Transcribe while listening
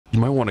You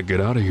might want to get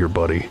out of here,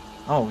 buddy.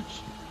 Oh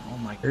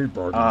my. Hey,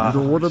 buddy, you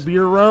don't want to be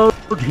around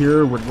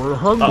here when we're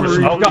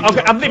hungry.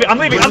 Okay, I'm leaving. When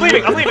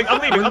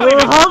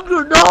we're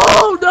hungry.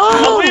 No.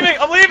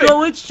 I'm leaving.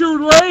 No, it's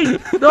too late.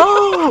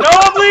 No. No,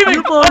 I'm leaving.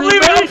 I'm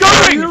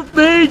going. You've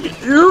made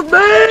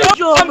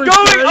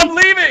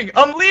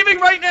I'm leaving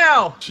right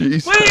now.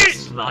 Jesus.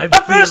 Please.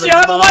 Have mercy. I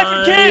have a wife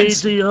and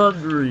kids. I'm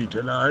hungry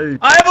tonight.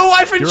 I have a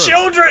wife and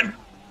children.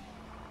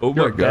 Oh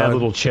my Bad God.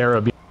 little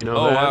cherub. You know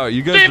Oh that? wow,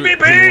 you guys. Leave me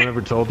be. Anyone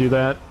ever told you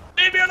that?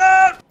 Leave me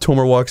alone.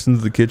 Tomer walks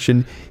into the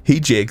kitchen. Hey,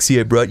 Jaxie,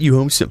 I brought you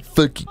home some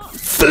fucking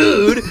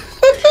food.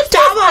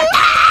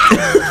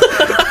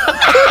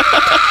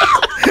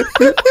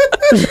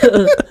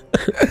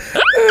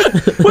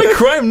 Wait,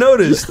 crime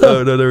noticed.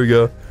 Oh, no, there we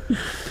go.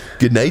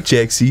 Good night,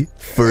 Jaxie.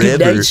 Forever. Good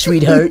night,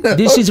 sweetheart.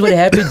 This is what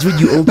happens when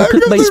you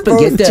overcook my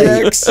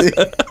spaghetti.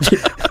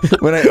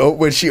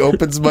 When she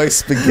opens my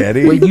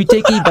spaghetti. When you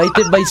take a bite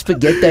of my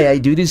spaghetti, I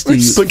do this to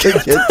you.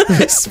 Spaghetti.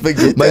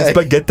 My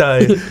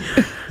spaghetti.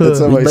 That's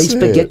how When I my say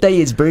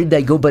spaghetti is burned,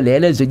 I go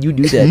bananas, and you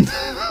do that.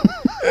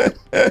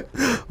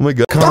 Oh my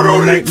God.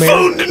 Alright,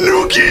 found a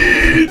new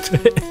kid.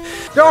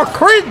 You're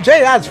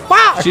cringy, that's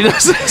fine. She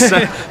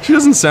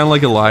doesn't sound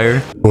like a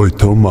liar. Oi,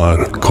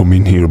 Tomar, come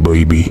in here,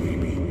 baby.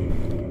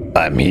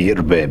 I'm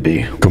here,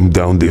 baby. Come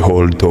down the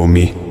hall,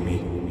 Tommy.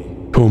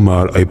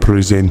 Tomar, I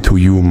present to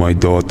you my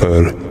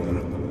daughter.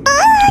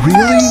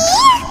 Really?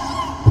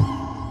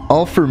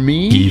 All for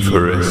me? Give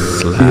her a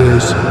slap.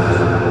 Yes.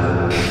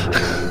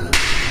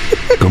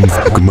 Come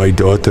fuck my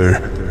daughter.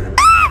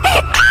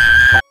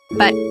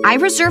 But I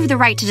reserve the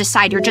right to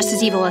decide you're just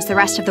as evil as the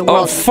rest of the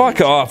world. Oh,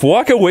 fuck off.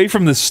 Walk away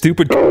from this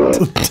stupid.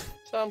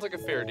 Sounds like a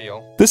fair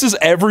deal. This is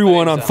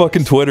everyone on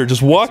fucking Twitter.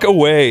 Just walk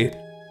away.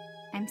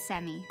 I'm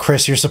Semi.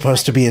 Chris, you're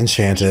supposed to be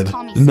enchanted.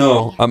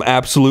 No, I'm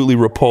absolutely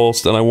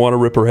repulsed and I want to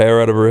rip her hair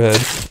out of her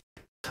head.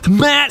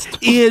 Matt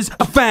is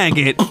a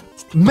faggot.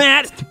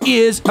 Matt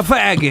is a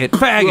faggot.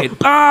 Faggot.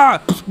 Ah,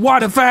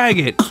 what a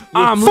faggot.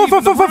 I'm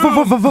leaving the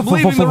room. I'm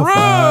leaving the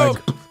room.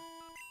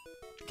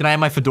 Can I have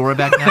my fedora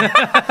back now?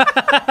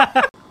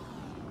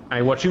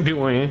 Hey, what you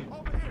doing?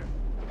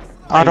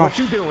 What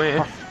you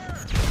doing?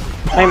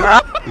 I'm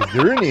up. Is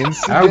there an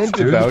incident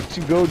about to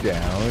go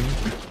down?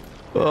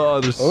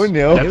 Oh,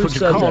 no. That's what you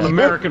call an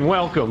American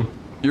welcome.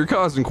 You're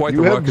causing quite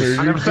You the have ruckus.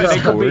 murdered said they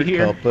could be this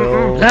here.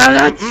 couple. Now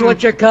that's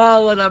what you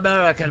call an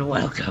American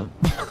welcome.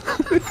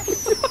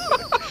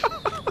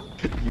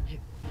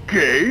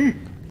 Gay?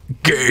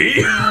 Gay?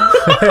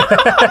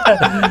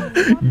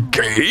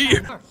 Gay?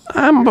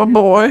 I'm a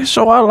boy,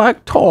 so I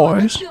like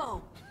toys.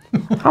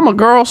 I'm a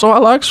girl, so I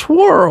like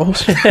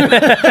swirls.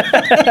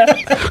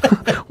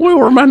 We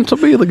were meant to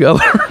be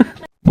together.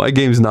 My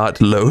game's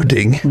not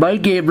loading. My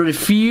game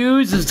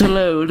refuses to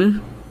load.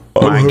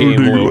 My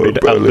game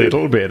loaded a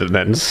little bit and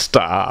then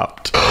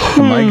stopped.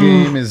 My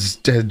game has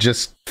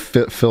just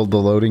filled the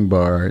loading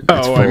bar.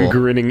 It's full. I'm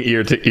grinning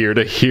ear to ear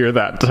to hear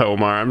that,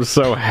 Tomar. I'm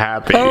so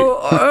happy.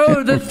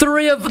 Oh, the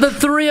three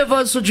of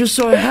us are just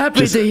so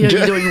happy to hear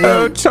you doing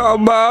well. Oh,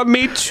 Tomar,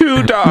 me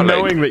too, darling.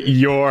 Knowing that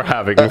you're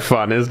having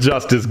fun is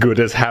just as good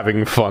as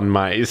having fun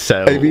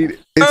myself. I mean,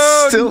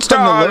 it's still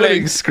on the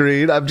loading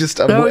screen. I'm just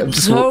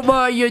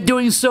Tomar, you're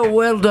doing so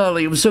well,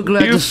 darling. I'm so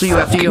glad to see you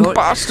after your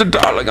bastard,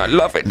 darling. I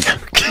love it.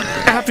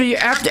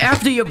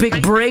 after your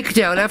big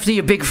breakdown, after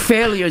your big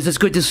failures. It's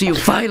good to see you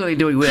finally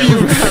doing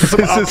well.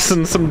 Some ups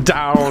and some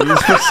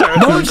downs for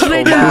certain.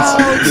 Mostly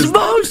downs.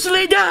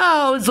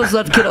 Let's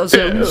not kid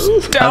ourselves.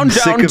 I'm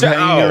sick of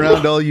hanging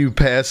around all you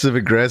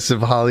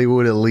passive-aggressive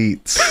Hollywood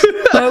elites.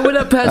 We're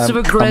not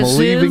passive-aggressive. I'm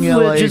leaving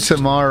LA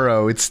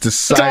tomorrow. It's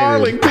decided.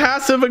 Darling,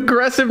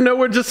 passive-aggressive. No,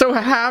 we're just so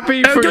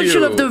happy for don't you. you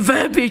love the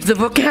verbiage, the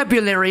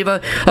vocabulary of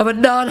a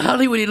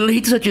non-Hollywood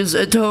elite such as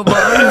Tomar?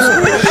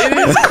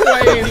 It's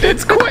quaint.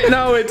 It's quaint.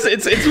 No,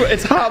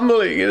 it's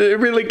humbling. It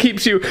really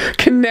keeps you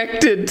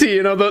connected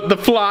to the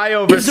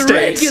flyover It's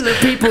states. regular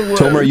people world.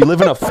 Tomar, you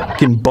live in a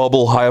fucking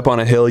bubble high up on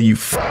a hill, you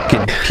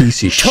fucking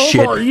piece of shit.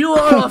 Tomar, you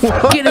are a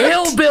fucking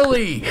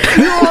hillbilly.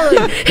 You are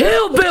a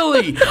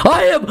hillbilly.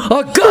 I am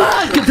a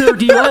god compared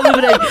to you. I live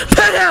in a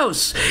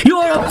penthouse. You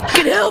are a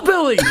fucking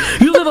hillbilly.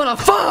 You live on a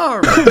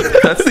farm.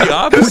 That's the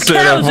opposite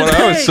of what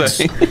I was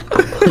saying.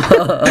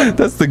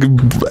 That's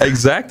the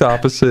exact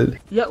opposite.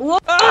 Yeah,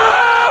 what?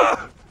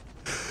 Ah!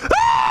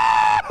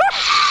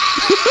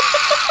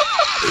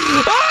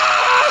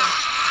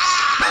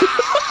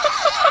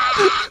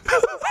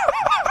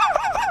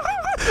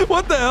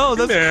 What the hell?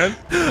 That's man.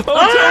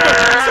 Oh,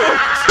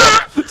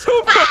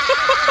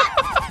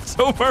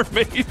 Tomar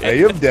made it. Hey,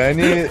 you've done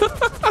it.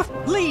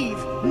 Leave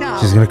now.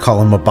 She's gonna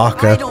call him a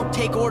baka. I don't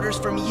take orders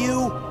from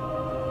you.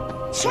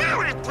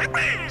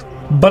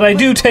 But I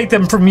do take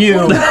them from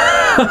you.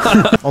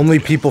 Only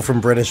people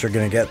from British are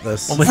gonna get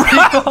this. Only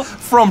people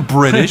from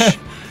British?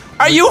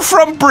 Are you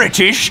from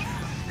British?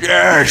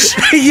 Yes.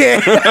 Yeah.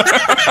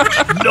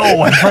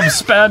 No, I'm from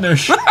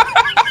Spanish.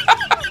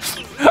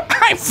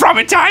 I'm from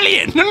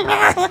Italian.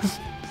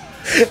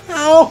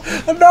 Oh,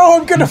 no,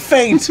 I'm gonna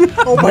faint.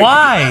 Oh my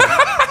Why?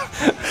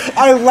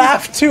 I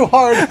laughed too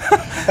hard.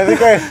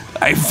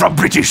 I'm from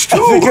British too.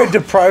 I think I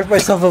deprived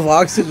myself of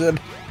oxygen.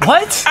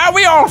 What? Are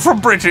we all from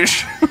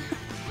British?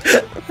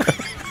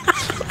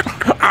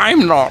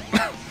 I'm not.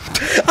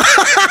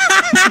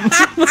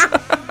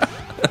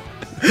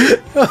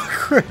 Oh,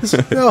 Chris,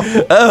 no.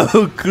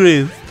 Oh,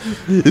 Chris.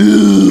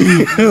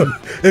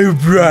 Oh,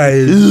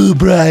 Brian. Oh,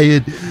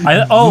 Brian.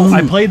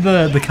 I played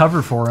the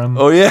cover for him.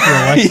 Oh, yeah. For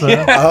Alexa.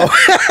 Yeah. Oh.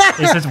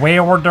 It says,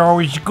 where are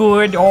those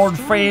good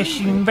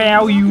old-fashioned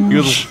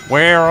values?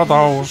 Where are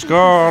those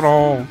good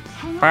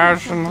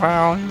old-fashioned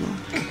values?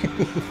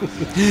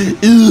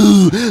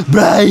 Ooh,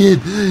 Brian,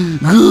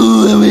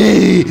 go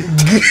away.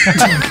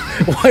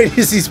 Why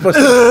is he supposed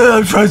to?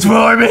 I'm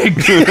transforming.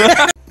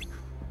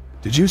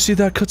 Did you see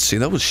that cutscene?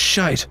 That was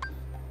shite.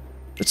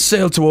 Let's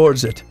sail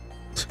towards it.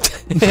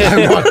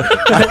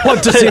 I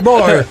want to see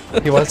more.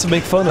 He wants to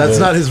make fun of it. That's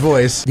not his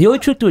voice. The only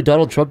trick to a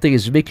Donald Trump thing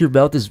is make your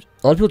mouth as...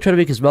 A lot of people try to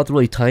make his mouth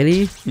really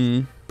tiny,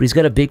 but he's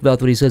got a big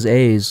mouth when he says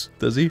A's.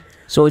 Does he?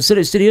 So instead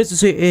he has to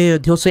say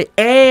and, he'll say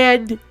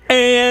and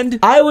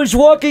I was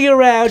walking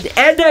around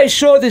and I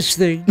saw this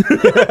thing.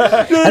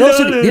 And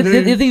also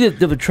the thing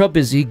that with Trump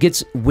is he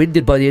gets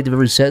winded by the end of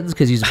every sentence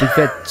because he's a big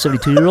fat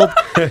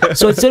 72-year-old.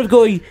 So instead of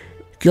going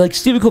like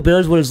Stephen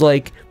Colbert's one is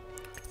like,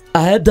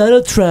 I am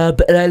Donald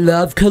Trump and I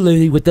love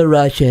colluding with the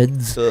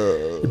Russians.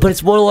 But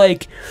it's more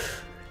like,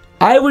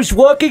 I was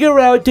walking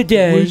around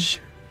today.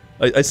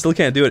 I still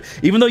can't do it,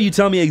 even though you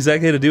tell me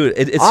exactly how to do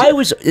it.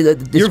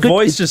 Your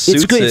voice just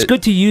suits it. It's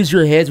good to use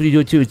your hands when you do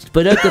it too. It's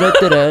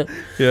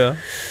yeah.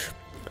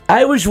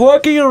 I was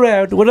walking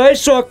around when I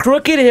saw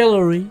Crooked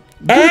Hillary,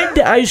 and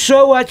I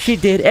saw what she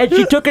did, and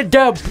she took a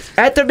dump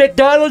at the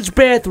McDonald's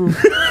bathroom.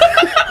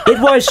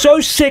 It was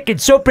so sick and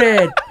so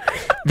bad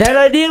that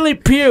I nearly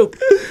puked.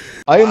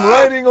 I am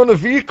riding on a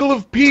vehicle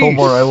of peace.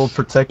 Tomar, I will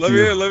protect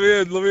you. Let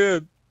me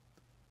in.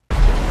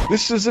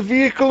 This is a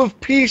vehicle of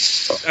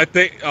peace. I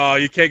think,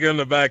 you can't get in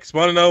the back.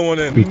 Spawn another one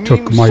in. He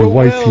took my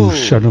wife, you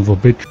son of a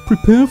bitch.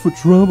 Prepare for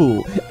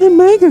trouble and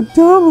make a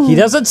double. He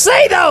doesn't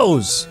say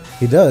those!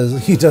 He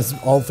does. He does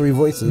all three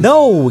voices.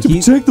 No,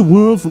 protect the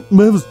world from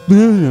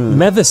devastation.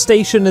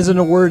 Devastation isn't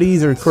a word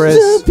either,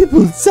 Chris.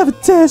 People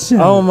sabotage.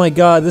 Oh my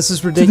god, this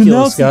is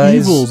ridiculous,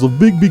 guys. The evils of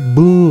Big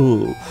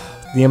Bull.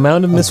 The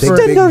amount of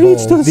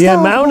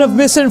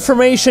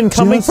misinformation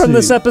coming from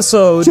this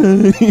episode.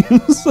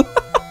 James.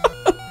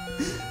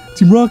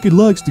 Team Rocket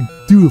likes to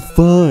do a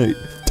fight.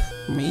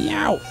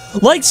 Meow.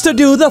 Likes to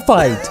do the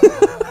fight.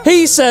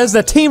 He says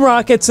that Team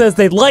Rocket says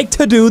they'd like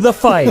to do the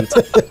fight.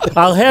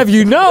 I'll have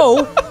you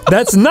know,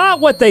 that's not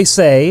what they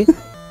say.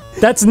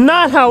 That's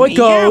not how it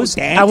goes.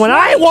 And when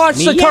I watch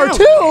the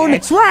cartoon,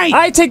 that's right.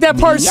 I take that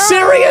part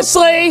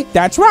seriously.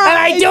 That's right. And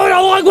I do it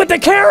along with the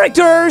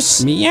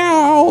characters.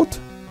 Meowed.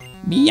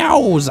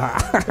 Meowza.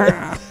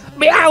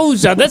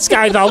 Meowza, this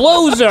guy's a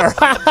loser.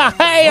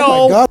 Hey-o.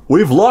 Oh my God.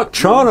 We've locked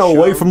China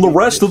away from the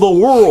rest of the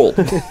world.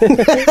 That's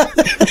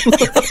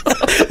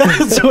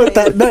what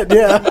that meant,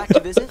 yeah.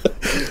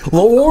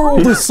 The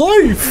world is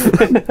safe.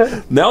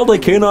 Now they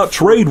cannot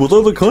trade with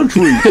other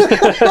countries.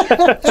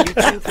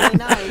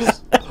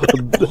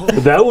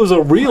 That was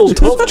a real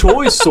tough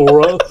choice,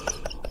 Sora.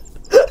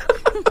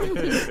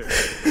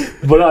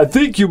 But I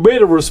think you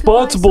made a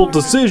responsible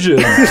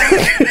decision.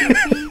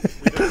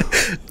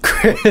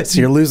 Chris,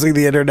 you're losing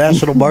the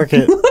international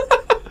market.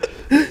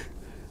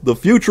 The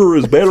future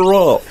is better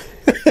off.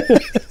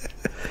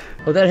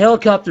 Oh, that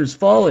helicopter's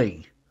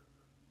falling.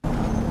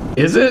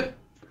 Is it?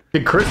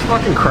 Did Chris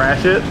fucking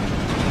crash it?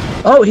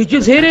 Oh, he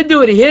just hit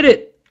into it. He hit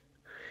it.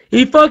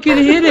 He fucking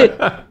hit it.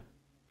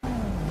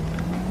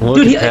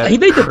 Dude, he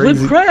made the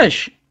blimp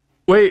crash.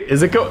 Wait,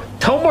 is it go?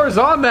 Tomar's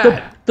on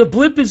that. The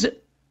blimp is.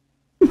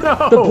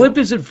 No. The blimp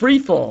is in free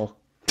fall.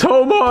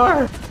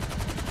 Tomar.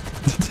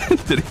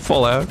 Did he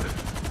fall out?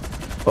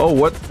 Oh,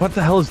 what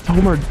the hell is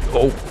Tomar?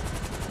 Oh.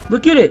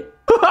 Look at it.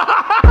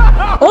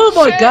 Oh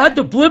my god,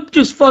 the blimp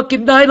just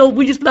fucking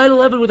we just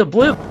 9/11 with a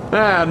blimp.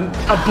 Man,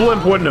 a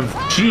blimp wouldn't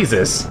have.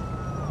 Jesus.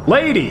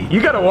 Lady,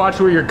 you gotta watch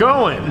where you're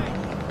going.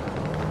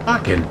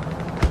 Fucking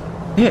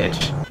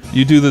bitch.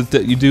 You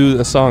do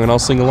a song and I'll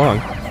sing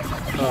along.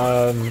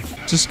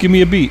 Just give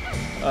me a beat.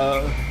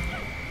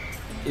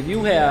 If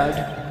you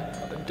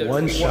had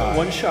one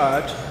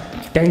shot.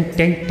 Ding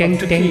ding ding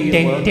ding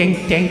ding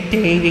ding ding ding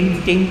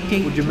ding ding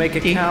ding. Would you make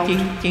it count?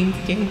 Ding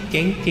ding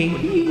ding ding.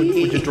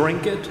 Would you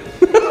drink it?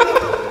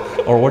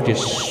 Or would you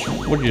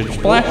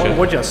splash Or it?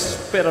 would you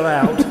spit it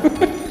out?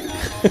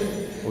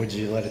 Would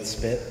you let it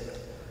spit?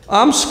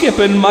 I'm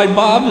skipping, my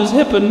bob is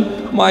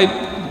hippin', my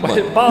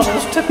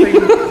bottle's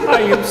tipping,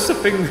 I am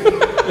sipping.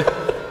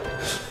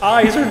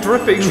 Eyes are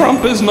dripping.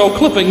 Trump is no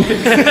clipping.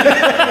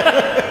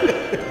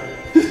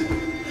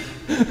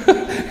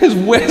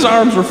 His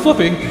arms are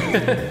flipping.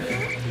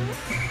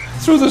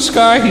 Through the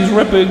sky he's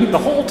ripping. The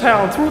whole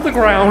town through the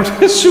ground.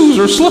 His shoes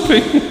are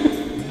slipping.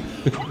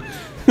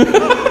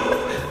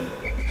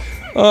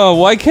 Oh,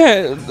 why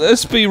can't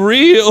this be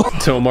real?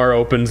 Tomar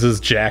opens his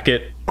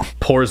jacket,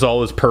 pours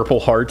all his purple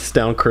hearts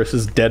down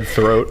Chris's dead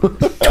throat.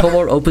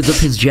 Tomar opens up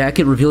his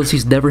jacket, reveals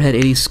he's never had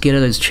any skin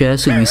on his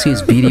chest, and we see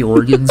his beady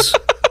organs.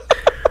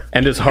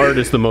 And his heart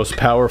is the most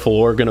powerful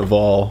organ of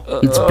all.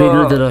 It's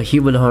bigger than a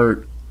human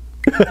heart.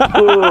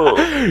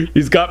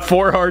 He's got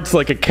 4 hearts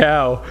like a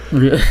cow.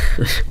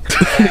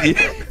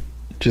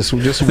 Just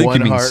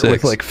one heart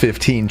with like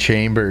 15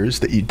 chambers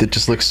that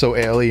just looks so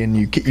alien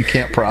you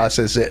can't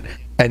process it,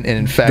 and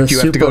in fact you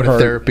have to go to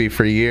therapy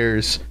for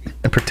years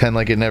and pretend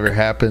like it never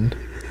happened.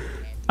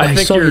 I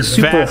think you're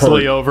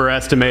vastly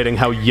overestimating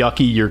how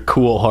yucky your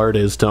cool heart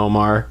is,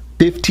 Tomar.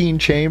 15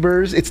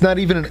 chambers? It's not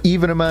even an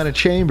even amount of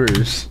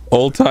chambers.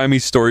 Old-timey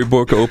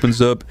storybook opens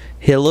up.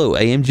 Hello,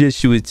 I am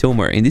Joshua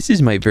Tomar, and this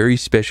is my very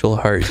special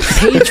heart.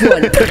 Page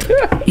 1.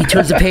 He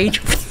turns the page.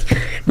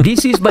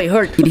 This is my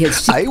heart. It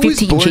has 15 I was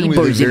born chambers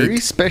with a in very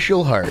it.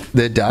 special heart.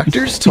 The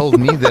doctors told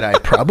me that I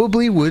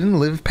probably wouldn't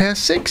live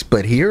past 6,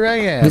 but here I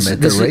am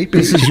at the right age.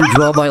 This is your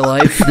draw my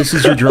life. This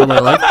is your draw my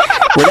life.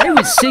 When I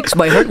was 6,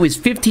 my heart was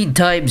 15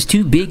 times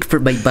too big for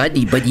my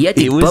body, but yet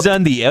it was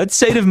on the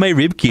outside of my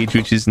ribcage,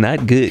 which is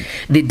not good.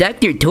 The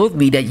doctor told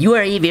me that you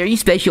are a very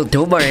special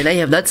Tomar, and I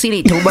have not seen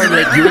a Tomar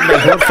like you in my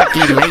whole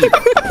fucking life.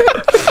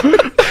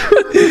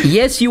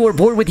 Yes, you were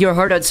born with your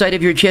heart outside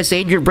of your chest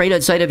and your brain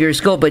outside of your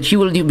skull, but you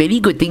will do many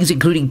good things,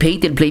 including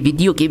paint and play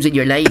video games in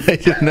your life.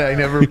 I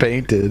never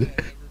painted.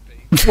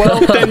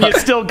 Well, then you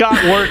still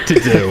got work to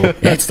do.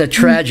 That's the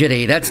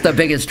tragedy. That's the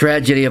biggest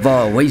tragedy of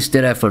all.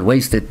 Wasted effort,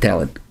 wasted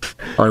talent.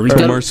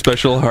 Tomar's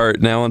special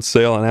heart now on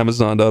sale on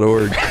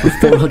Amazon.org.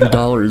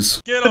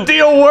 $400. The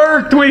deal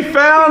worked. We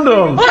found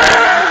him.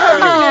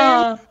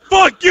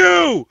 Fuck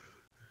you!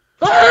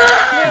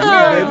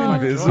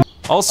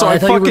 Also, I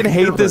fucking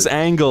hate this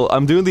angle.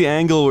 I'm doing the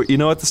angle where, you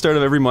know, at the start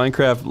of every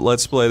Minecraft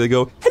Let's Play, they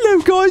go, "Hello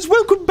guys,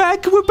 welcome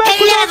back. We're back."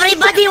 Hello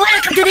everybody,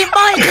 welcome to the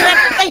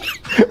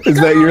Minecraft.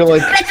 Is that your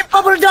like?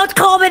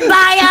 Redbubble.com and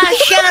buy our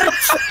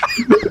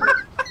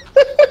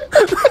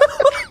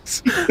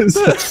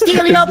shirts.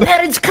 Steal your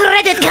parents'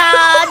 credit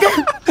card.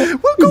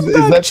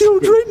 Welcome back,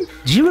 children.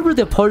 Do you remember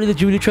the part of the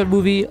Junitron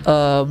movie,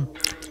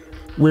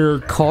 where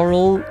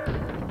Carl?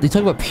 They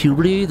talk about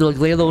puberty. They're like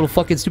laying the little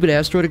fucking stupid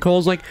asteroid, and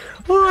Carl's like,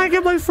 "Oh, I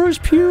get my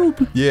first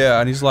pube." Yeah,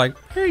 and he's like,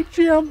 "Hey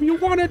Jim, you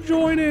want to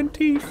join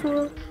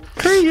Antifa?"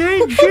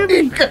 Hey,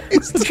 Jimmy,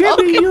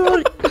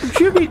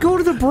 Jimmy, go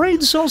to the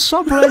brain cell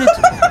subreddit.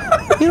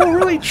 It'll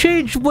really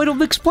change.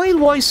 It'll explain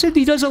why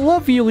Cindy doesn't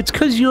love you. It's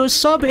because you're a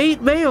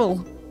sub-8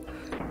 male.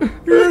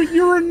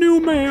 You're a new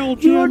male,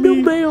 Jimmy. You're a new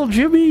male,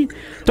 Jimmy.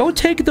 Don't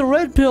take the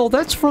red pill.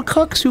 That's for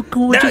cucks who.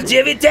 No,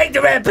 Jimmy, take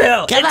the red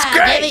pill. It's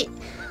great.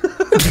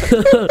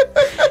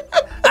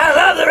 I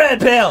love the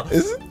red pill.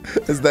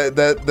 Is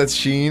that's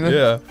Sheen?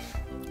 Yeah.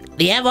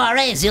 The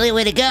MRA is the only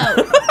way to go.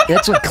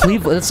 That's like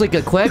Cleveland. That's like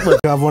a Quagmire.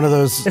 You have one of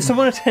those. If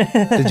someone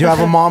Did you have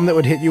a mom that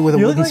would hit you with a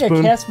you wooden look like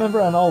spoon? a cast member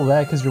on all of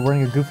that because you're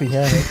wearing a goofy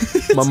hat.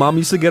 My mom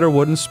used to get her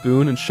wooden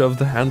spoon and shove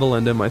the handle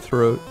end in my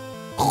throat.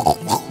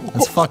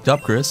 That's fucked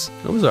up, Chris.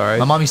 It was alright.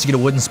 My mom used to get a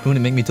wooden spoon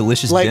and make me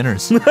delicious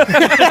dinners.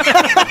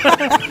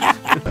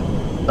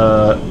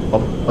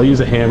 I'll use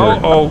a hammer.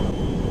 Oh.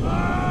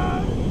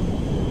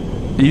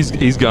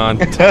 He's gone.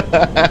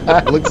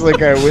 Looks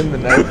like I win the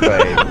knife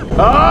fight.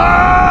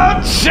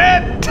 Oh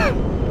shit!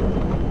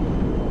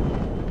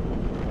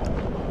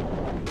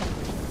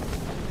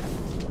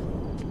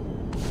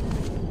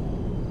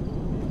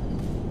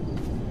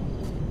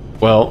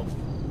 Well,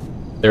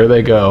 there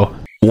they go.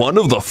 One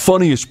of the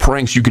funniest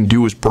pranks you can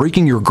do is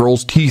breaking your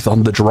girl's teeth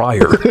on the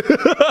dryer.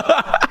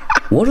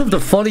 One of the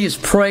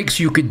funniest pranks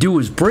you could do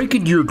is break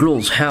into your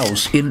girl's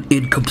house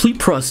in complete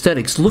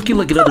prosthetics, looking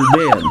like another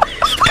man.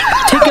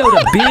 Take out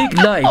a big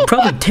knife,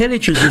 probably 10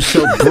 inches or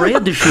so,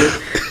 brandish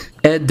it,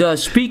 and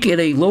speak in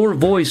a lower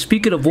voice,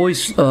 speak in a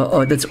voice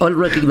that's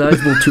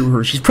unrecognizable to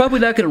her. She's probably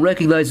not going to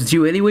recognize it's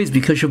you anyways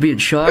because she'll be in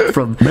shock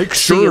from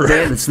seeing a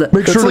man that's not...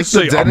 Make sure to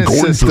say, "I'm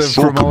going to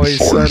circumcise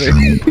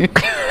you."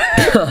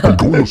 I'm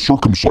going to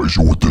circumcise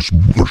you with this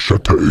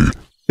machete.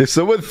 If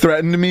someone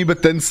threatened me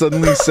but then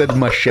suddenly said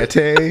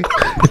machete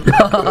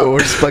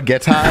or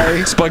spaghetti,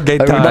 I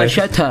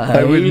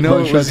would know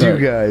it was you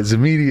guys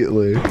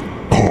immediately.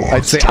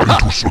 I'd say, "I'm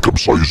to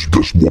circumcise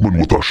this woman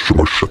with a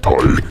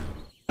machete."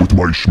 With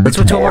my That's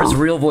what Tomar's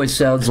real voice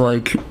sounds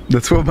like.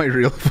 That's what my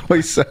real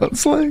voice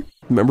sounds like.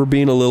 Remember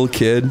being a little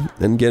kid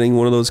and getting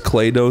one of those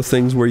Clay Doh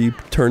things where you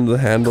turn the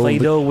handle? Clay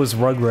Doh was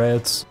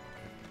Rugrats.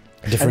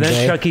 And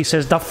then Chucky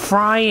says, "The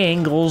fry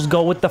angles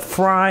go with the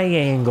fry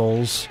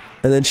angles."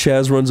 And then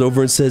Chaz runs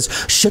over and says,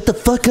 "Shut the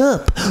fuck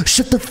up!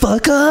 Shut the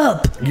fuck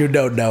up!" You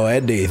don't know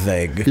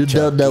anything. You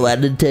don't know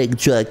anything,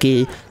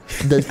 Chucky.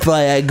 The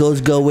fry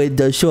angles go with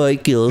the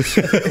circles.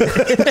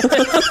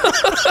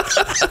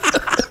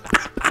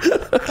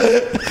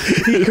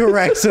 He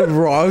corrects him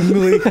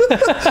wrongly.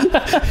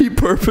 He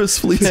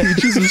purposefully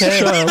teaches his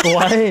child.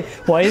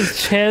 Why is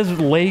Chaz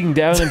laying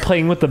down and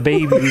playing with the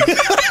baby?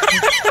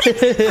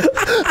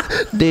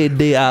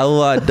 Diddy, I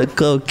want the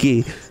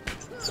cookie.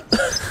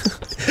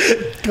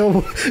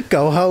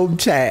 Go home,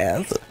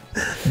 Chaz.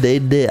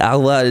 Diddy, I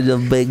wanted a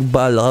big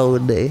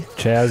baloney.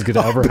 Chaz, get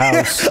out of her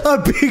house. A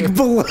big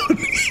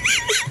baloney.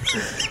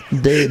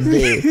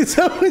 Diddy. Is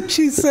that what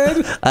she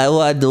said? I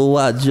want to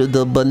watch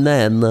the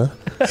banana.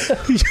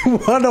 You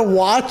want to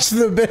watch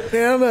the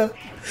banana?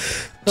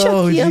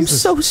 Chucky, I'm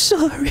so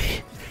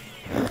sorry.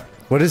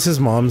 What is his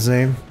mom's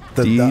name?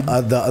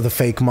 The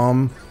fake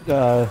mom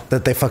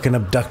that they fucking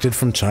abducted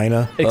from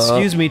China.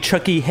 Excuse me,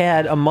 Chucky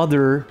had a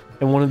mother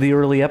in one of the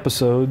early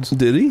episodes.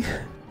 Did he?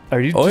 Are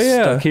you just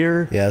stuck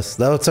here? Yes,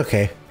 that's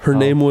okay. Her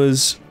name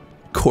was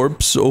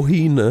Corpse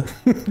Ohina.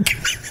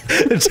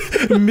 It's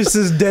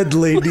Mrs. Dead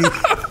Lady.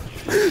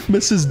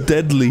 Mrs.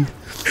 Deadly.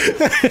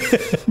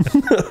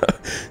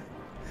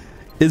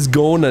 Is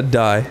gonna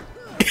die.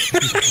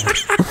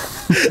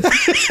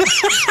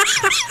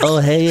 Oh,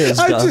 hey,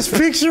 I'm just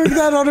picturing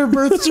that on her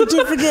birth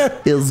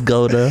certificate. Is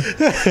gonna.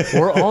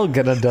 We're all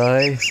gonna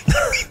die.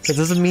 It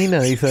doesn't mean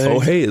anything. Oh,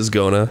 hey, is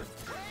gonna.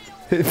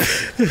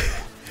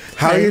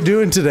 How are you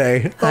doing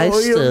today?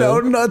 You know,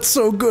 not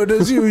so good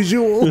as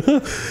usual.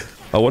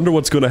 I wonder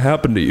what's gonna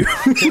happen to you.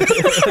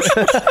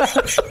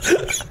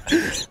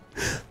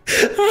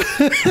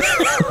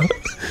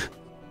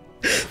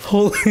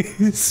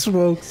 Holy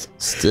smokes.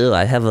 Still,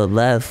 I have a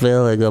bad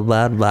feeling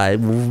about my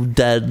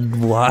dead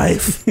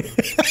wife.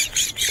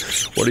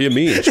 What do you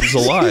mean? She's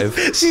alive.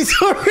 She's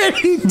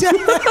already dead.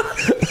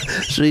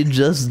 She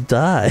just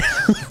died.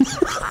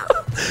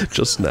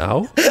 Just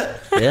now?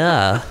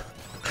 Yeah.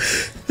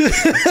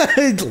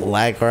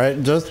 Like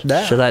right just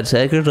now. Should I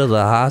take her to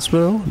the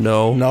hospital?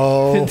 No.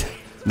 No.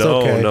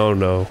 No, okay.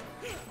 no.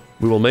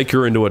 We will make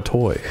her into a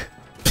toy.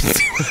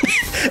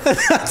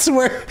 That's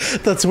where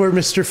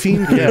Mr.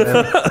 Fiend came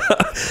in.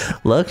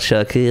 Look,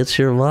 Chucky, it's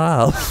your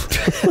mom.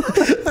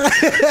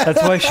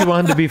 That's why she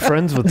wanted to be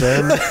friends with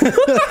them.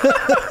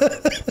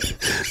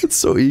 It's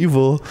so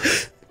evil.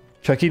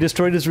 Chucky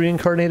destroyed his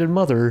reincarnated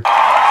mother.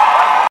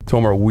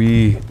 Tomar,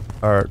 we're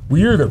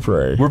the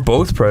prey. We're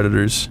both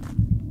predators.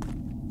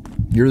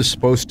 You're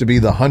supposed to be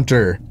the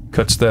hunter.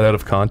 Cuts that out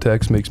of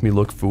context, makes me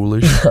look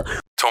foolish.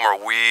 Tomar,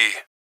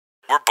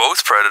 we're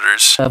both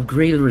predators. I'm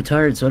green and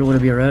retired, so I don't want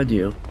to be around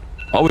you.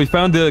 Oh, we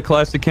found the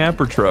classic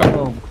camper truck.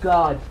 Oh,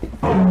 God.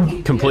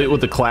 Complete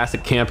with the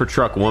classic camper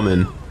truck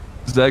woman.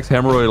 Zach's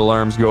hemorrhoid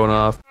alarm's going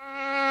off.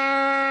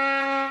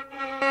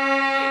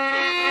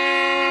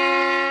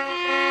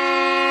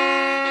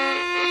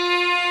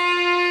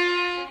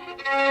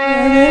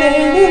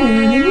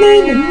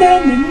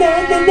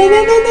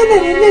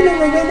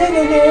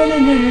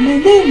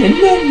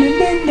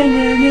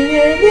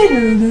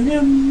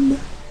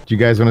 Do you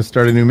guys want to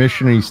start a new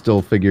mission, or are you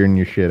still figuring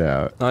your shit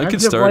out? I can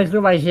start.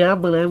 I'm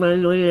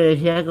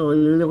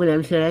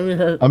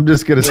I'm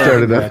just gonna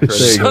start it up.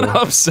 Shut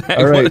up, Zach.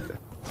 All right,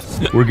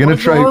 we're gonna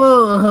try.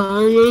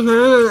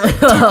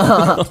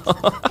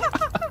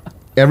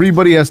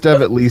 Everybody has to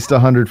have at least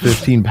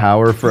 115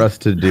 power for us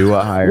to do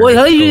a higher. What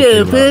are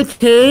you,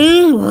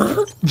 15?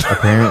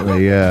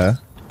 Apparently, yeah.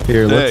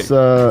 Here, Hey.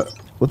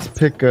 let's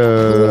pick a.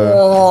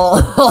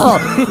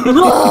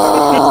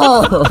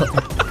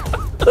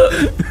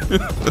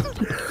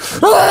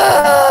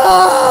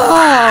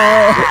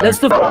 That's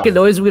the fucking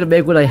noise I'm gonna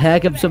make when I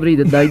hack up somebody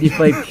to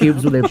 95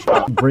 cubes when they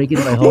break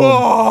into my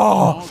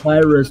home.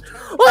 Virus.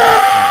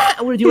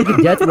 I'm gonna do like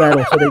a death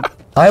rattle.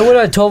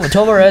 So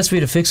Tomar asked me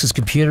to fix his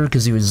computer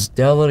because he was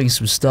downloading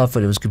some stuff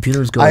and his computer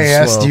was going slow. I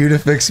asked you to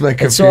fix my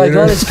computer. And so I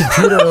got his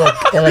computer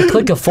and I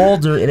click a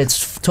folder and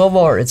it's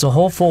Tomar. It's a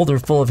whole folder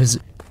full of his.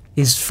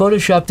 He's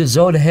photoshopped his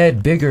own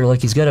head bigger,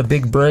 like he's got a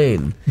big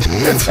brain.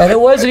 And it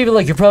wasn't even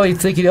like you're probably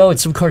thinking, oh,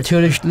 it's some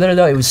cartoonish.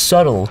 No, it was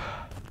subtle.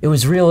 It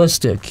was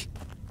realistic.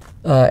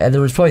 And there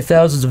was probably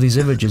thousands of these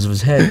images of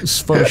his head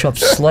photoshopped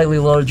slightly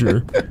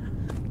larger.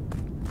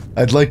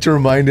 I'd like to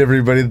remind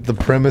everybody that the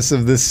premise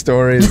of this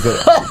story is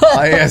that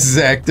I asked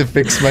Zach to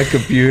fix my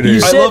computer.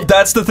 I love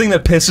that's the thing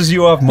that pisses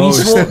you off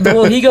most.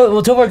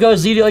 Tomar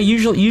goes,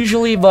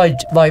 usually my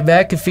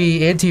McAfee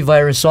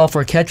antivirus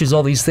software catches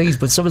all these things,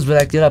 but someone's been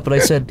acting up, and I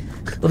said,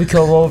 let me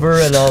come over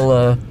and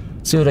I'll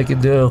see what I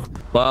can do.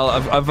 Well,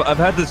 I've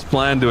had this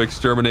plan to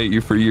exterminate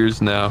you for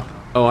years now.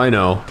 Oh, I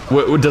know.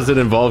 What does it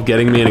involve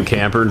getting me in a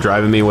camper and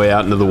driving me way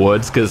out into the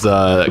woods? Because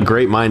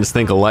great minds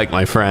think alike,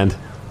 my friend.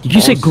 Did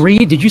you say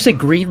green? Did you say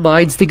green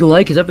minds think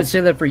alike? Because I've been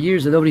saying that for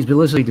years and nobody's been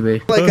listening to me.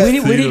 Like we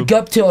need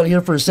Guptail on here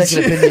for a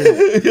second opinion.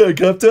 Yeah,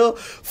 Guptail?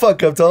 Fuck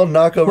Guptail,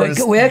 knock over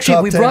his we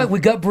actually top we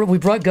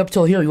brought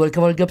Guptail here. You want to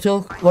come on,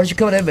 Guptail? Why don't you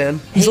come on in, man?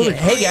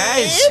 Hey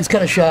guys! He's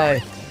kind of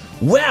shy.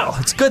 Well,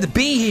 it's good to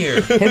be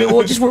here. Hey,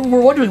 well,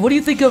 we're wondering, what do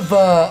you think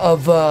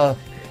of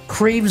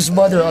Cream's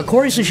mother?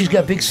 Corey says she's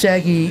got big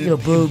saggy,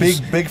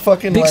 boobs. Big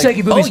fucking big saggy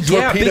Oh boobies.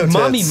 yeah, big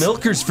mommy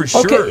milkers for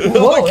sure. Okay,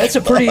 whoa, that's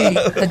a pretty.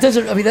 That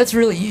doesn't. I mean, that's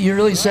really. You're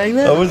really saying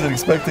that? I wasn't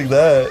expecting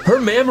that.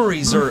 Her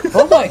memories are.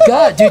 Oh my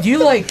god, dude!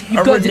 You've are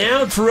gone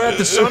renowned throughout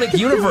the Sonic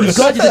universe. You've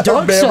gone to the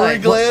dark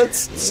side.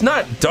 Glands? It's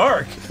not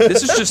dark.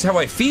 This is just how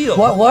I feel.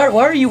 Why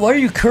are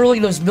you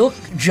curling those milk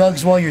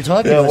jugs while you're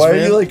talking? Yeah, to us, why are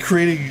man? you like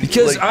creating?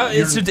 Because like,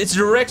 it's a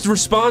direct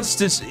response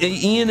to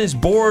Ian is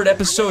bored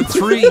episode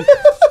 3,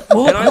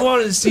 and I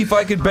wanted to see if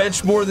I could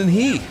bench more than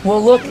he.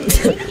 Well, look,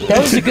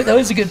 that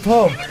was a good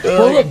poem.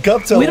 Well, look,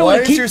 Guptail, why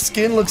does your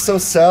skin look so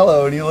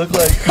sallow and you look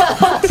like?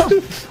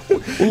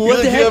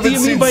 What the heck do you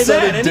mean by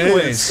that,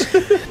 anyways?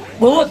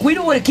 Well, look, we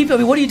don't want to keep. I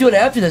mean, what are you doing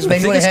after this, man? I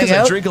You think want it's to hang because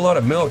I out? drink a lot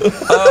of milk.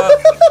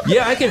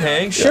 Yeah, I can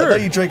hang. Sure. I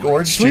thought you drank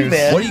orange Sweet, juice.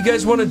 man. What do you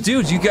guys want to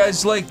do? Do you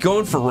guys like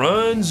going for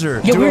runs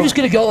or? Yeah, we were just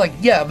gonna go like,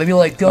 yeah, maybe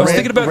like go. I was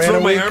thinking about ran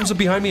throwing away. my arms up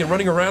behind me and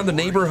running around the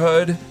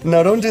neighborhood.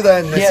 No, don't do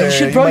that in this Yeah, we area.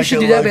 should You probably might should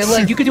get do that, man. likes.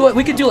 Like, you could do what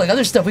we could do, like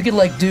other stuff. We could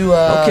like do.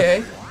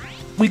 Okay.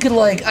 We could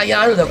like, I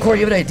don't know. Corey,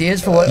 you have any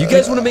ideas for what? You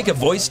guys want to make a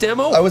voice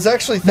demo? I was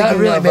actually thinking Not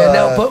really, of, man.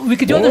 No, but we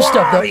could do other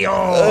stuff though.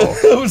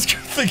 I was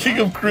thinking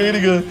of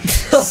creating a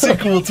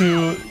sequel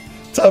to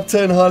Top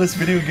 10 Hottest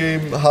Video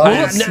Game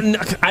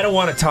Hotties. I don't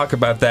want to talk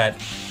about that.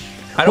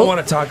 I don't want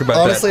to talk about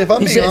honestly, that. if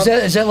I'm being honest,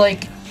 Is that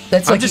like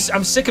that's like?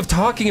 I'm sick of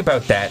talking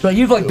about that. But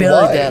you've like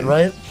buried Why? that,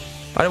 right?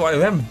 I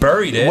haven't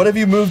buried it. what have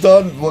you moved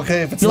on?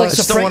 Okay, if it's You not, like I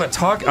just don't want to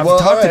talk. I've Well,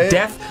 talked to alright.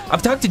 death.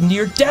 I've talked to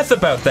near death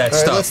about that all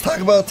right, stuff. let's talk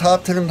about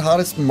Top 10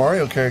 Hottest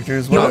Mario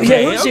characters. Yeah,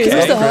 Okay, who's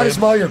okay. the hottest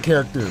Mario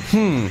character?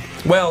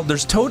 Well,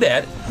 there's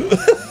Toadette.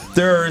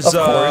 There's Of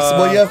course.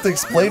 Well, you have to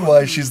explain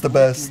why she's the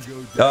best.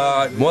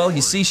 well,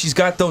 you see, she's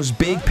got those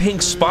big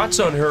pink spots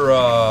on her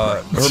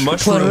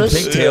mushroom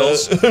Clitoris?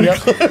 pigtails.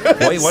 Yep.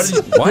 Wait, what? Did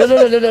you, what?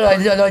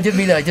 No, I didn't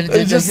mean that. I didn't.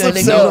 It just I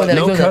didn't slips ignore out. that,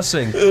 No ignore that.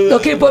 cussing.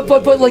 Okay, but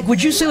like,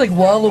 would you say like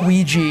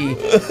Waluigi?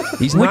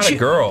 He's Would not a you-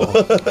 girl.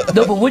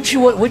 No, but would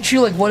you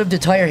like want him to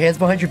tie your hands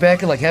behind your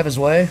back and like have his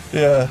way?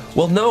 Yeah,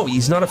 Well, no,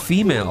 he's not a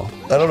female.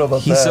 I don't know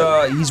about He's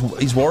that.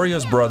 he's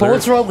Wario's brother. But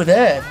what's wrong with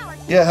that?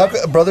 Yeah,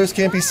 how brothers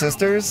can't be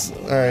sisters?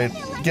 All right,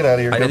 get out of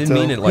here. I didn't Gupto.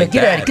 mean it like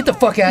Yeah, that. get the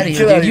fuck out of Get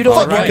here, out dude. of You here,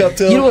 don't fucking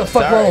Gupto. you know what the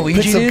fuck Waluigi,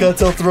 Picks up dude?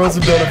 Gupto, throws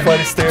him down a flight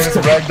of stairs,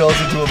 and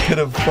ragdolls into a pit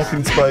of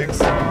fucking spikes.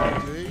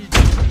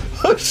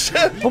 Oh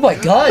shit! Oh my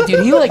god,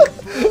 dude, he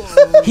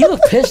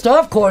looked pissed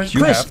off, Chris.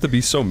 You have to be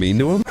so mean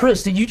to him.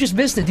 Chris, did you just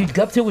miss it, dude?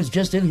 Gupto was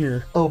just in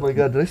here. Oh my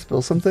god, did I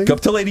spill something? Up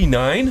till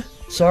 89?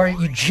 Sorry,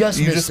 you just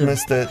You missed just it.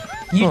 missed it.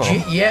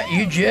 Yeah,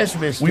 you just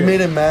missed it. We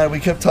made him mad. We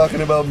kept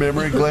talking about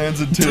memory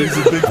glands and titties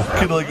and big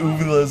fucking like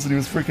uvulas, and he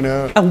was freaking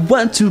out. I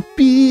want to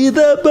be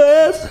the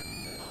best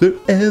there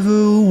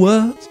ever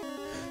was.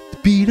 To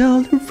beat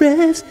all the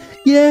rest.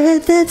 Yeah,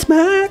 that's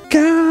my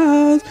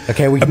cause.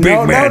 Okay, we A big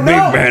man, big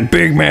man,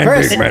 big man,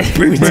 Chris. big man,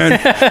 big man.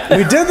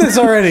 We did this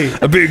already.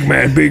 A big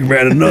man,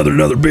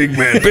 another big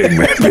man, big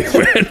man, big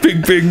man,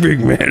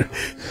 big man.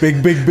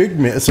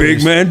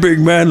 Big man. Big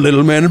man,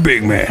 little man, and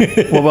big man.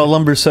 What about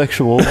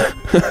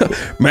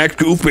lumbersexual? Max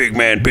Goof, big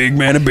man, and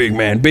big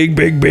man. Big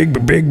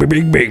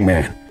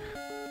man.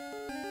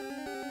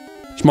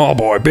 Small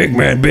boy, big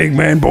man,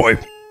 boy.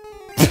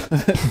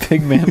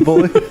 Big man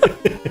boy.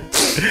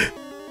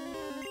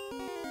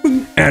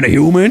 And a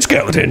human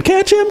skeleton.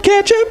 Catch him,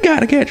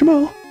 gotta catch them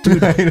all. Dude,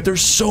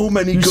 there's so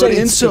many You're good saying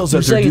incels you're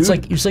out there,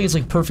 saying dude. you're saying it's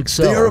like perfect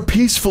cell. They are a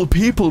peaceful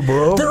people,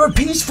 bro. They're a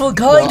peaceful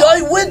kind.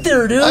 I went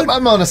there, dude.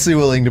 I'm honestly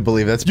willing to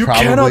believe that's You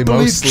probably cannot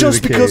believe mostly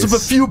just the because of a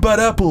case. few bad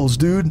apples,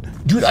 dude.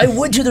 Dude, I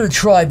went to their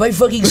tribe. I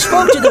fucking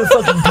spoke to their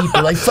fucking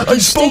people. I fucking I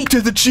spoke to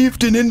the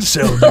chieftain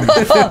incel,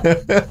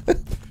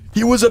 dude.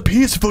 He was a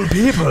peaceful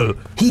people.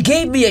 He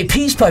gave me a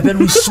peace pipe and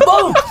we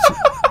smoked.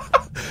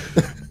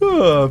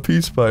 Oh,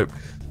 peace pipe.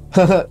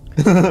 Let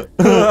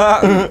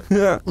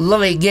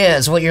me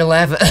guess what you're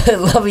laughing.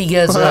 Let me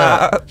guess.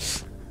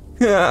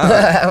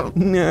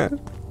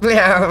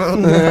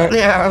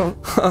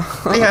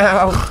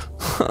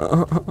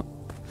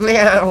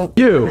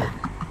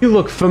 You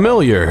look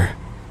familiar.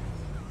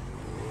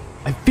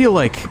 I feel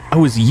like I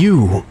was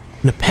you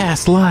in a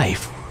past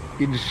life.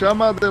 In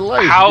some other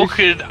life. How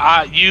could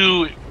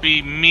you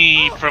be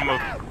me from a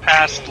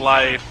past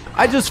life?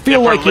 I just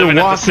feel if we're like you're living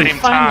at the walking. same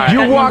time?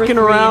 You're walking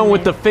around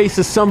with the face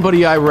of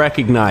somebody I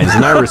recognize,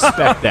 and I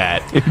respect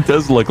that. It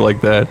does look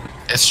like that.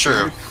 It's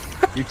true.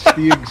 It's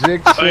the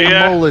exact same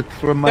mullet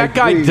from my That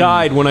guy dream.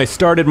 died when I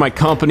started my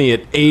company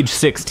at age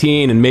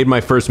 16 and made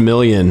my first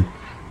million.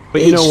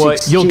 But you know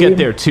what? You'll get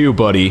there too,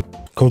 buddy.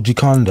 Koji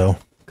Kondo.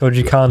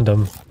 Koji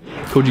Condom.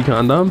 Koji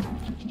Condom?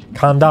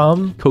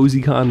 Condom.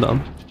 Cozy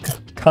Condom.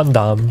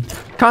 Condom.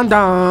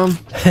 Condom.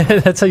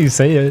 That's how you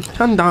say it.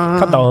 Condom.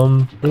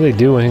 Condom. What are they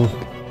doing?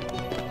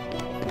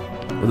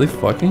 Are they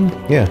fucking?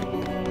 Yeah.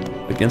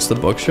 Against the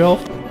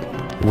bookshelf?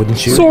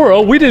 Wouldn't you?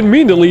 Sora, we didn't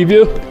mean to leave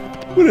you.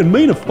 We didn't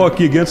mean to fuck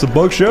you against the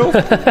bookshelf.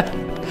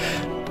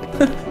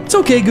 It's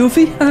okay,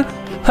 Goofy.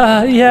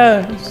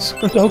 Yeah, it's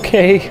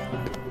okay.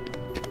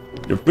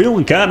 You're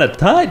feeling kind of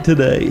tight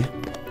today.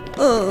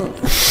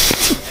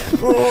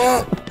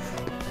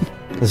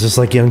 It's just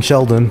like young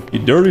Sheldon. You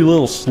dirty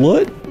little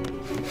slut.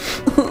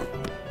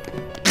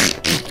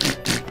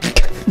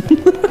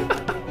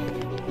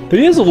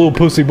 He is a little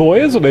pussy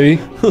boy, isn't he?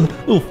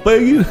 Little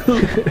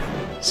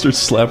faggot. Starts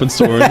slapping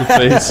Sora in the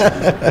face.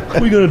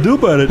 What are you gonna do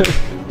about it?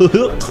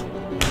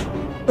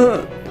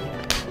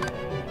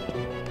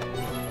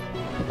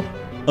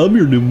 I'm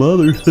your new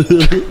mother.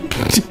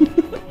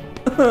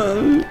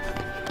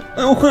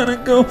 I wanna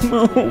go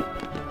home.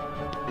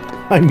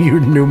 I'm your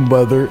new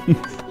mother.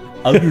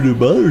 I'm your new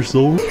mother,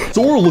 Sora.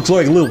 Sora looks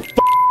like a little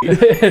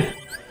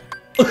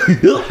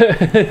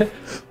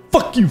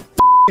fuck you.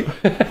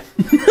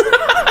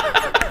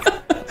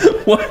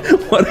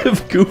 What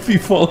if Goofy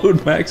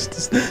followed Max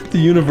to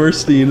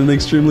university in an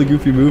extremely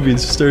goofy movie and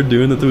just started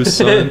doing that to his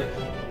son?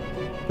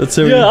 That's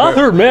how. Yeah, I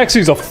heard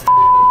Maxie's a.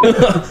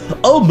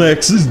 Oh,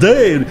 Max is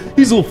dead.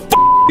 He's a little.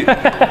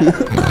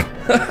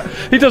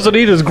 He doesn't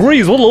eat his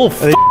grease. What a little.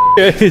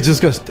 He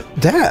just goes,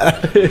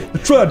 Dad. I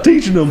tried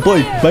teaching him to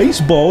play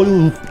baseball. You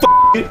little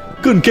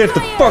couldn't catch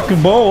the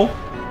fucking ball.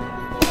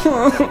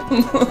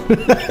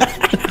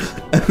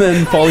 And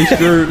then Pauly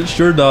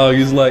Sure Dog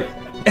is like,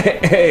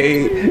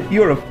 hey,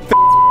 you're a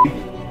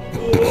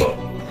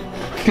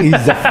he's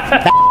a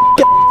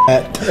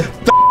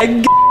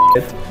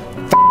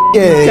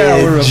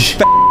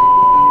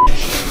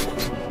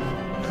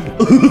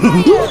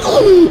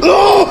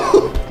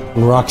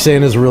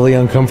Roxanne is really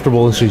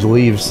uncomfortable and she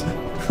leaves.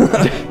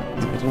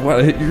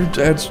 What? Your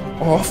dad's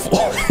awful.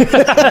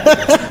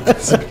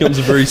 It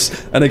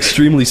becomes an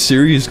extremely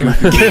serious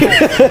Goofy.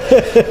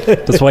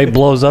 That's why he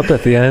blows up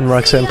at the end.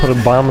 Roxanne put a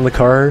bomb in the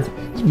car.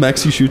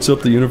 Maxie shoots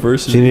up the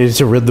university. She needed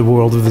to rid the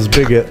world of this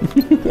bigot.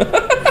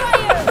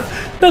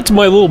 That's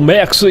my little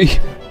Maxie.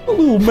 My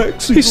little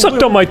Maxie. He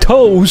sucked on my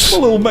toes. My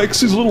little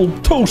Maxie's little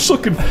toe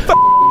sucking.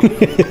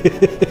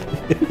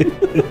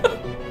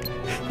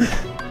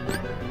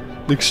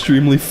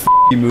 Extremely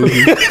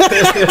movie.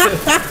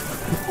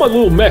 My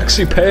little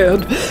maxi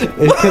pad.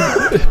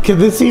 Can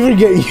this even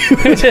get you?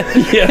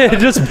 Yeah,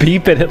 just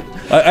beep at it.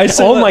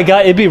 Oh my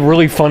god, it'd be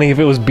really funny if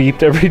it was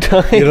beeped every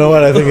time. You know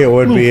what? I think it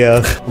would be.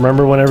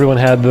 Remember when everyone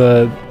had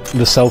the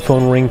cell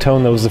phone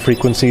ringtone? That was the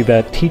frequency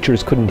that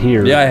teachers couldn't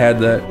hear. Yeah, I had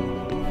that.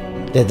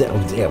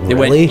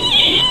 Really?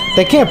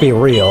 That can't be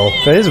real.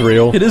 That is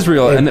real. It is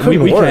real, and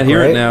we can't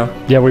hear it now.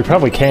 Yeah, we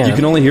probably can. You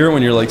can only hear it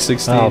when you're like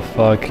 16. Oh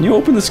fuck! Can you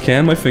open this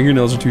can? My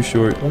fingernails are too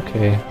short.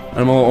 Okay.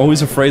 I'm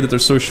always afraid that they're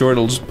so short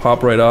it'll just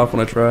pop right off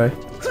when I try.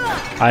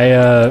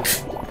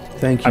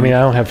 Thank you. I mean, I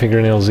don't have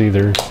fingernails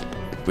either.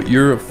 But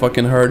you're a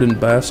fucking hardened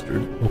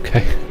bastard.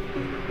 Okay.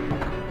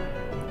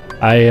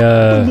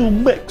 Little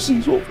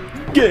Maxie's all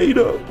gayed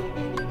up.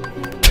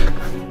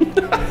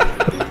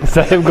 Is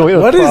that him going to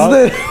What the prom?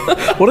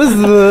 What is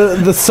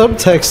the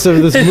subtext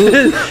of this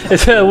movie?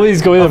 Is that when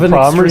he's going to the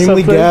prom or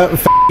something?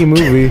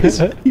 Movie.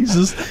 He's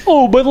just,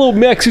 oh, my little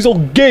Maxie's all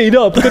gayed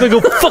up. Gonna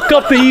go fuck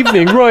up the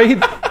evening,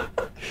 right?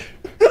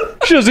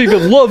 She doesn't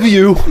even love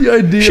you.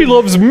 She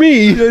loves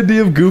me. The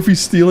idea of Goofy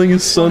stealing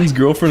his son's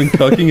girlfriend and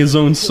cucking his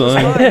own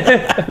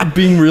son.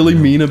 Being really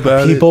mean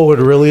about it. People would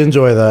really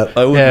enjoy that.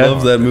 I would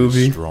love that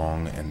movie.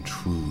 Strong and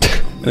true.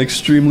 An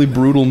extremely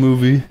brutal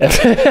movie.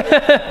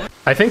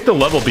 I think the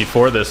level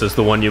before this is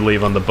the one you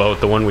leave on the boat,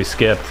 the one we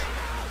skipped.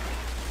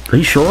 Are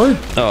you sure?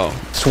 Oh.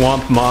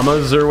 Swamp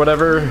Mamas or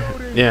whatever?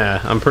 Yeah,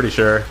 I'm pretty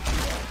sure.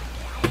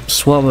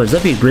 Swamp Mamas,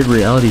 that'd be a great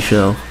reality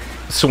show.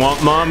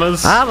 Swamp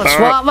Mamas? I'm a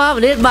swamp mama,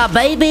 and this is my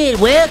baby, and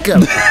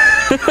welcome.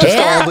 Just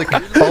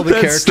all the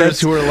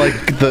characters who are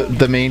like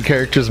the main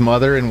character's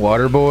mother in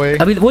Waterboy.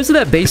 I mean, wasn't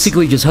that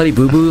basically just Honey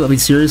Boo Boo? I mean,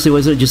 seriously,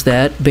 wasn't it just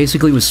that?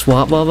 Basically, was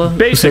Swamp Mama?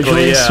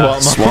 Basically, yeah.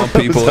 Swamp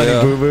people,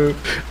 yeah. Boo Boo.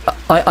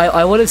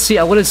 I want to see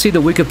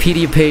the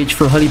Wikipedia page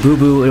for Honey Boo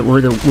Boo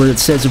where it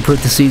says in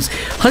parentheses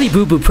Honey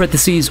Boo Boo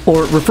parentheses,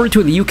 or referred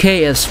to in the UK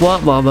as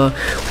Swamp Mama,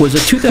 was a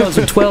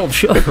 2012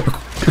 show.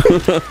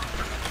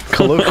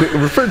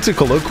 Referred to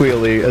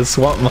colloquially as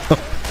Swamp Mama.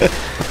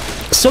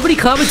 Somebody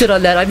commented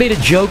on that. I made a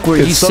joke where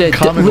you said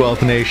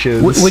Commonwealth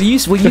nations. When you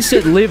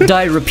said live,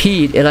 die,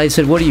 repeat, and I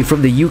said, "What are you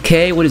from the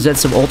UK? What is that?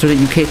 Some alternate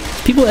UK?"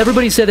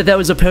 Everybody said that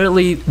was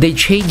apparently they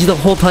changed the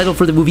whole title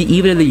for the movie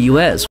even in the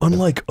US.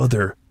 Unlike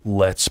other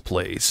Let's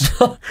Plays,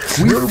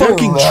 we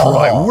fucking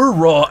try. We're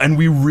raw, and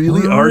we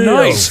really are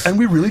nice, and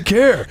we really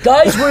care.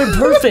 Guys, we're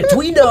imperfect.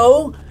 We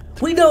know.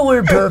 We know we're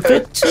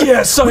imperfect.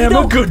 Yes, I am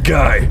a good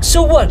guy.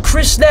 So what?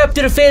 Chris snapped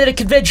at a fan at a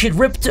convention,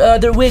 ripped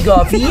their wig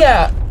off.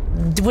 Yeah.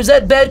 Was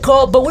that a bad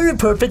call? But we're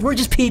imperfect. We're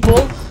just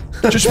people.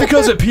 Just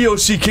because a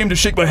POC came to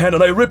shake my hand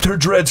and I ripped her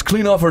dreads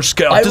clean off her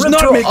scalp does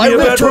not make me a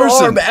bad person. I ripped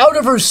her arm out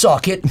of her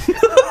socket.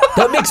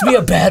 That makes me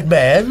a bad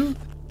man.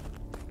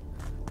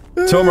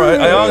 Tomer,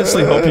 I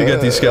honestly hope you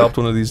get de-scalped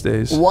one of these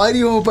days. Why do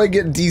you hope I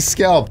get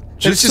de-scalped?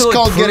 It's just like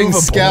called getting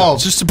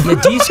scalped. Just to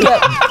prove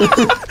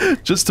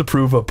just to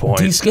prove a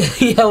point.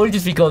 Yeah, would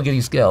just be called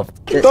getting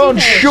scalped. Don't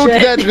shoot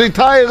that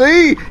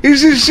retiree.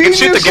 He's a senior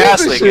Shoot the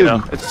gas leak, you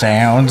know. It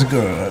sounds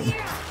good.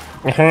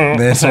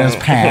 This is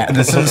Pat.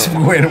 This is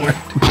Squidward.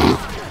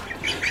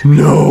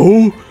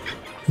 No,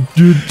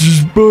 this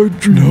is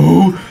Patrick.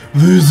 No,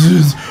 this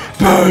is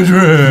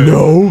Patrick.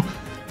 No,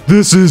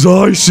 this is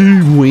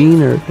Icy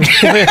Wiener.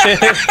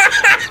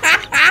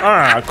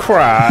 Ah,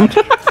 crud.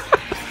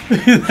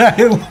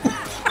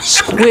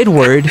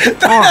 Squidward.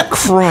 Oh,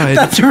 crud.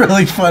 That's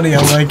really funny.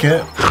 I like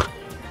it.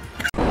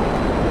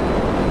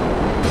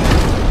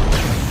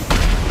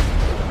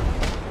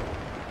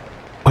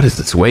 What is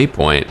this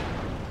waypoint?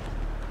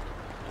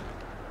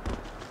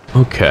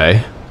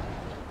 Okay.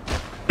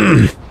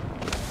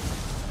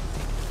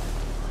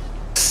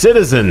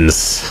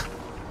 Citizens,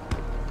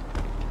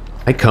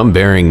 I come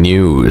bearing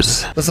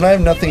news. Listen, I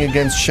have nothing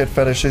against shit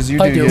fetishes.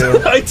 You I do do.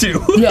 you. I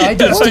do. Yeah, I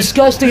do. It's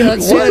disgusting and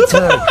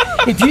unsanitary.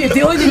 If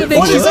the only thing that makes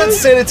What you is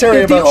unsanitary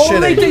if the about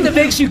only shitting? thing that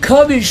makes you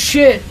come is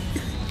shit,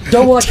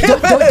 don't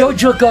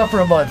jerk off for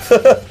a month.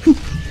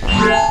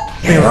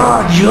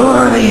 Hello,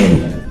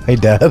 Julian. Hey,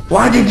 Dad.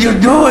 What did you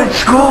do at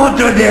school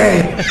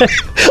today?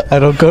 I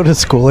don't go to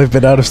school. I've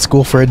been out of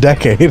school for a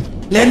decade.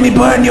 Let me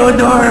burn you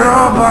into a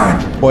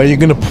robot. Why are you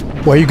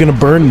gonna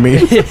burn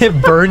me?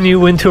 Burn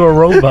you into a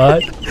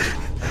robot?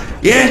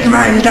 Yes,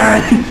 my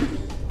son.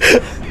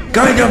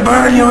 Going to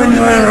burn you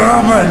into a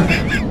robot.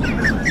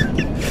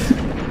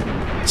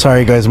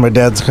 Sorry, guys. My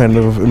dad's kind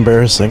of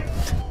embarrassing.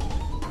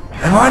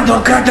 I want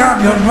to cut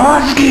off your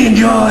foreskin,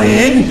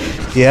 Julian.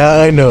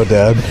 Yeah, I know,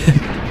 Dad.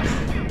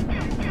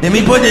 Let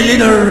me put a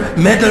little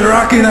metal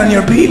rocket on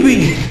your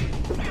pee-pee.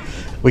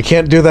 We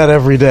can't do that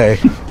every day.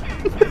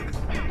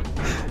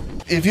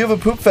 If you have a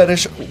poop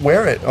fetish,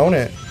 wear it. Own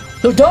it.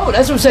 No, don't.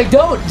 That's what I'm saying.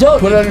 Don't.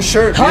 Put it on your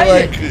shirt.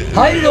 Hide it.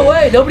 Hide it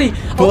away. Nobody.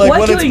 But like,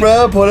 when it's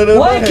brown, put it in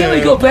Why my can't we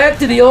hair. go back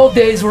to the old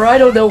days where I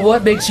don't know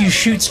what makes you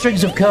shoot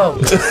strings of cum?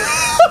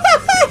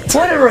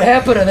 Whatever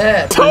happened to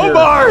that?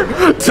 Tomar!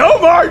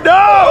 Tomar,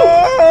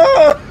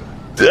 no!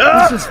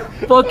 This is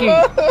fucking.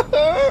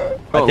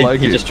 I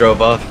think he just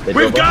drove off. They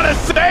We've drove got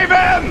off. to save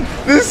him!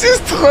 This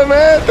is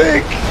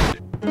traumatic.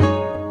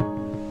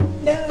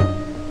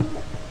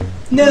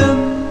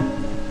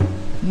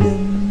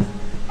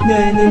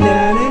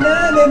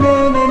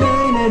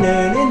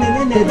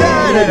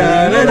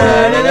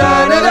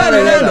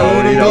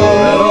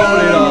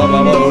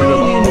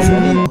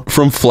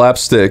 From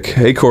Flapstick.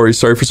 Hey Corey,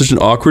 sorry for such an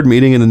awkward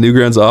meeting in the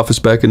Newgrounds office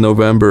back in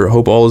November.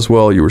 Hope all is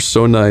well. You were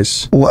so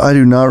nice. Well, I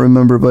do not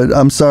remember, but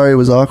I'm sorry it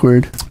was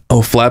awkward.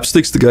 Oh,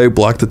 Flapstick's the guy who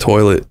blocked the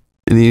toilet.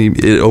 And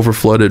it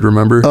overflooded,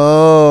 remember?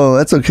 Oh,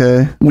 that's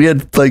okay. We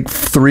had like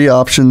 3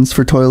 options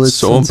for toilets.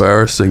 So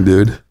embarrassing,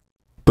 dude.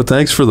 But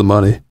thanks for the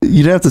money. You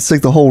didn't have to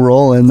stick the whole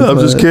roll in. I'm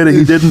just kidding.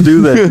 He didn't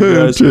do that, you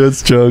guys.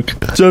 Just joke.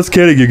 Just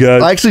kidding, you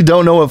guys. I actually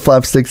don't know what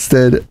Flapsticks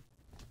did.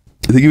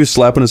 I think he was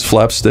slapping his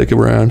flapstick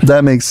around.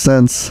 That makes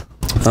sense.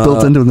 It's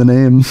built into the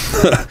name.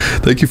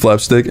 Thank you,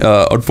 Flapstick.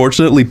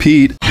 Unfortunately,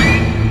 Pete